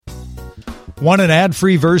Want an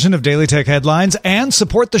ad-free version of Daily Tech Headlines and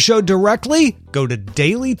support the show directly? Go to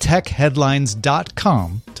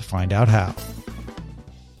dailytechheadlines.com to find out how.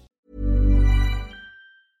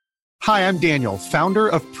 Hi, I'm Daniel, founder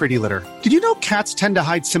of Pretty Litter. Did you know cats tend to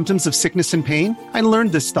hide symptoms of sickness and pain? I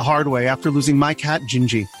learned this the hard way after losing my cat,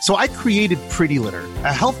 Gingy. So I created Pretty Litter,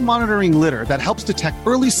 a health monitoring litter that helps detect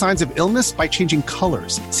early signs of illness by changing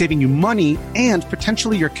colors, saving you money and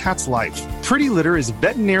potentially your cat's life. Pretty Litter is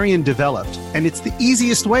veterinarian developed, and it's the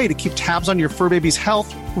easiest way to keep tabs on your fur baby's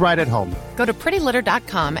health right at home. Go to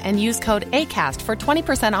prettylitter.com and use code ACAST for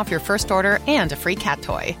 20% off your first order and a free cat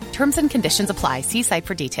toy. Terms and conditions apply. See site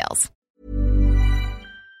for details.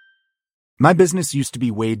 My business used to be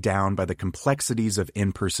weighed down by the complexities of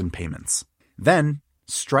in-person payments. Then,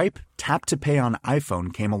 Stripe Tap to Pay on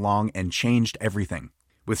iPhone came along and changed everything.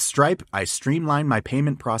 With Stripe, I streamlined my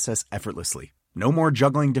payment process effortlessly. No more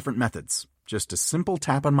juggling different methods. Just a simple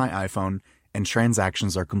tap on my iPhone and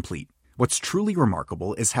transactions are complete. What's truly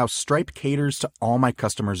remarkable is how Stripe caters to all my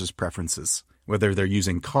customers' preferences. Whether they're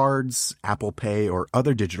using cards, Apple Pay, or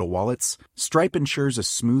other digital wallets, Stripe ensures a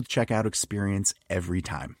smooth checkout experience every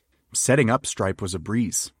time. Setting up Stripe was a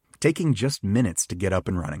breeze, taking just minutes to get up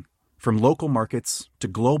and running. From local markets to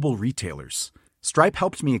global retailers, Stripe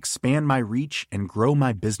helped me expand my reach and grow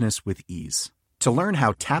my business with ease. To learn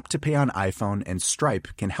how Tap to Pay on iPhone and Stripe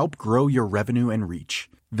can help grow your revenue and reach,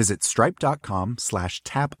 visit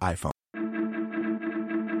stripe.com/tapiphone.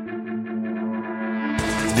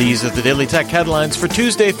 These are the Daily Tech Headlines for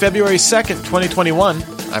Tuesday, February 2nd, 2021.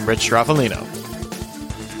 I'm Rich Straffolino.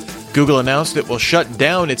 Google announced it will shut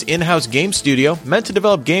down its in-house game studio meant to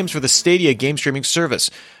develop games for the Stadia game streaming service.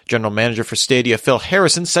 General Manager for Stadia, Phil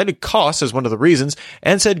Harrison, cited costs as one of the reasons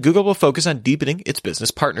and said Google will focus on deepening its business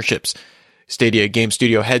partnerships. Stadia game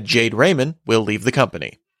studio head Jade Raymond will leave the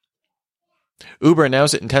company. Uber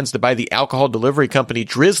announced it intends to buy the alcohol delivery company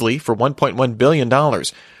Drizzly for $1.1 billion.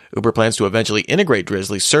 Uber plans to eventually integrate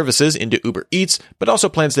Drizzly's services into Uber Eats, but also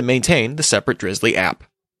plans to maintain the separate Drizzly app.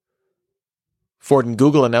 Ford and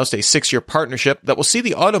Google announced a 6-year partnership that will see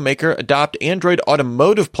the automaker adopt Android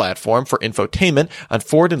Automotive platform for infotainment on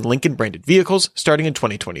Ford and Lincoln branded vehicles starting in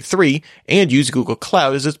 2023 and use Google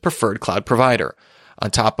Cloud as its preferred cloud provider. On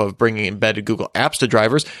top of bringing embedded Google apps to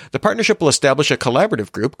drivers, the partnership will establish a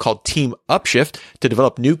collaborative group called Team Upshift to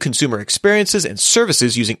develop new consumer experiences and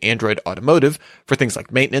services using Android Automotive for things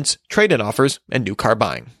like maintenance, trade-in offers, and new car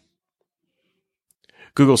buying.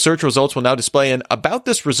 Google search results will now display an About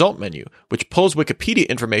This Result menu, which pulls Wikipedia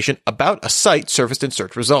information about a site surfaced in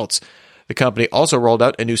search results. The company also rolled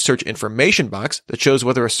out a new search information box that shows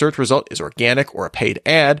whether a search result is organic or a paid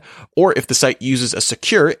ad, or if the site uses a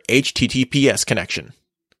secure HTTPS connection.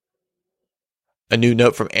 A new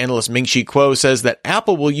note from analyst Ming-Chi Kuo says that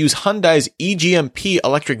Apple will use Hyundai's eGMP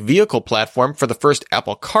electric vehicle platform for the first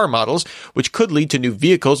Apple car models, which could lead to new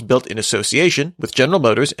vehicles built in association with General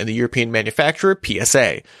Motors and the European manufacturer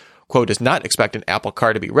PSA. Kuo does not expect an Apple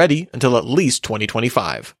car to be ready until at least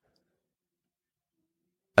 2025.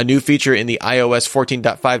 A new feature in the iOS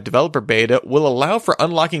 14.5 developer beta will allow for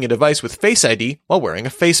unlocking a device with Face ID while wearing a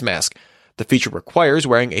face mask. The feature requires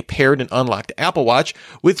wearing a paired and unlocked Apple Watch,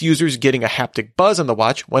 with users getting a haptic buzz on the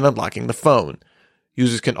watch when unlocking the phone.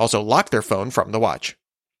 Users can also lock their phone from the watch.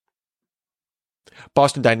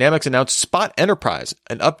 Boston Dynamics announced Spot Enterprise,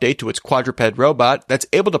 an update to its quadruped robot that's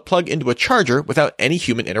able to plug into a charger without any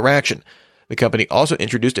human interaction. The company also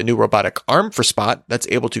introduced a new robotic arm for Spot that's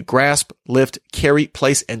able to grasp, lift, carry,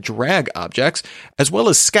 place, and drag objects, as well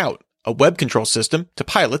as Scout, a web control system to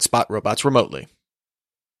pilot Spot robots remotely.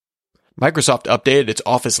 Microsoft updated its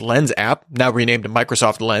Office Lens app, now renamed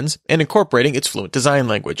Microsoft Lens, and incorporating its Fluent design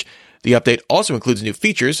language. The update also includes new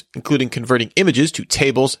features, including converting images to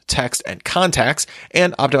tables, text, and contacts,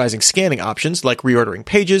 and optimizing scanning options like reordering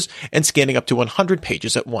pages and scanning up to 100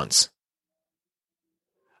 pages at once.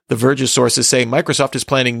 The Verge's sources say Microsoft is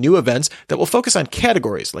planning new events that will focus on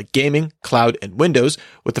categories like gaming, cloud, and Windows,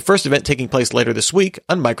 with the first event taking place later this week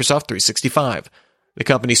on Microsoft 365. The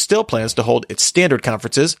company still plans to hold its standard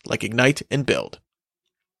conferences like Ignite and Build.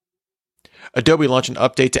 Adobe launched an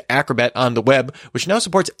update to Acrobat on the web, which now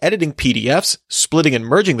supports editing PDFs, splitting and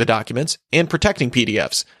merging the documents, and protecting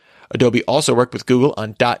PDFs. Adobe also worked with Google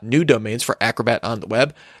on .new domains for Acrobat on the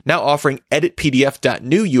web, now offering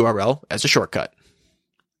editpdf.new URL as a shortcut.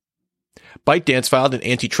 ByteDance filed an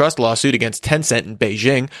antitrust lawsuit against Tencent in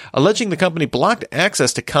Beijing, alleging the company blocked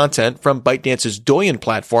access to content from ByteDance's Douyin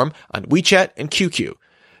platform on WeChat and QQ.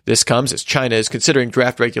 This comes as China is considering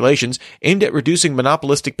draft regulations aimed at reducing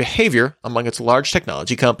monopolistic behavior among its large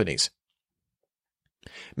technology companies.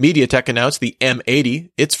 MediaTek announced the M80,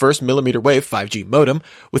 its first millimeter wave 5G modem,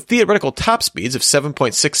 with theoretical top speeds of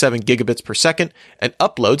 7.67 gigabits per second and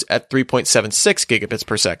uploads at 3.76 gigabits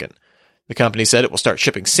per second. The company said it will start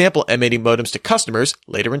shipping sample M80 modems to customers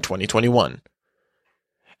later in 2021.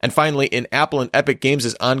 And finally, in Apple and Epic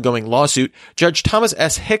Games' ongoing lawsuit, Judge Thomas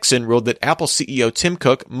S. Hickson ruled that Apple CEO Tim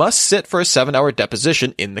Cook must sit for a 7-hour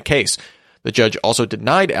deposition in the case. The judge also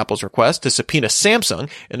denied Apple's request to subpoena Samsung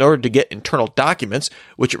in order to get internal documents,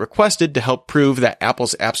 which it requested to help prove that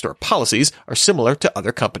Apple's App Store policies are similar to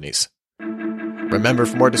other companies. Remember,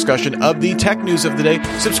 for more discussion of the tech news of the day,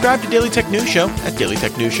 subscribe to Daily Tech News Show at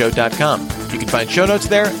dailytechnewsshow.com. You can find show notes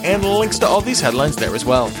there and links to all these headlines there as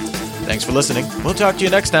well. Thanks for listening. We'll talk to you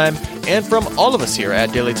next time. And from all of us here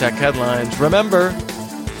at Daily Tech Headlines, remember,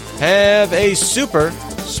 have a super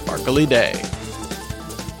sparkly day.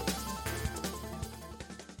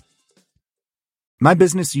 My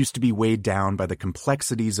business used to be weighed down by the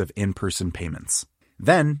complexities of in-person payments.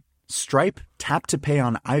 Then, Stripe Tap to Pay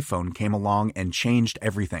on iPhone came along and changed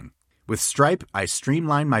everything. With Stripe, I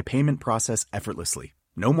streamlined my payment process effortlessly.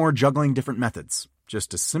 No more juggling different methods.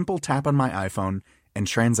 Just a simple tap on my iPhone and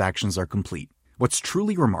transactions are complete. What's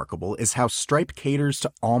truly remarkable is how Stripe caters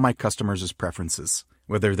to all my customers' preferences.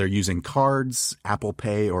 Whether they're using cards, Apple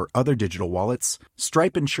Pay, or other digital wallets,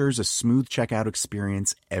 Stripe ensures a smooth checkout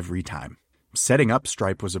experience every time. Setting up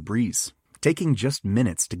Stripe was a breeze, taking just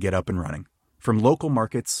minutes to get up and running. From local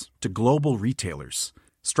markets to global retailers,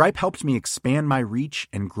 Stripe helped me expand my reach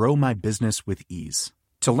and grow my business with ease.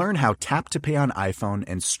 To learn how Tap to Pay on iPhone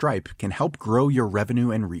and Stripe can help grow your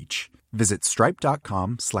revenue and reach, visit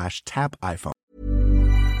stripe.com/tapiphone.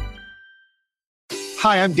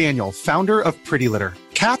 Hi, I'm Daniel, founder of Pretty Litter.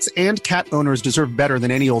 Cats and cat owners deserve better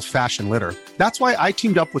than any old-fashioned litter. That's why I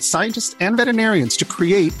teamed up with scientists and veterinarians to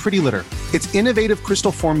create Pretty Litter. Its innovative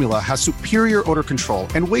crystal formula has superior odor control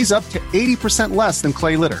and weighs up to 80% less than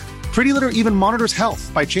clay litter. Pretty Litter even monitors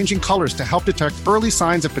health by changing colors to help detect early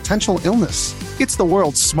signs of potential illness. It's the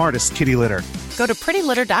world's smartest kitty litter. Go to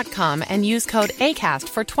prettylitter.com and use code ACAST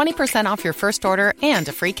for 20% off your first order and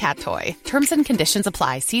a free cat toy. Terms and conditions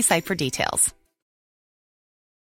apply. See site for details.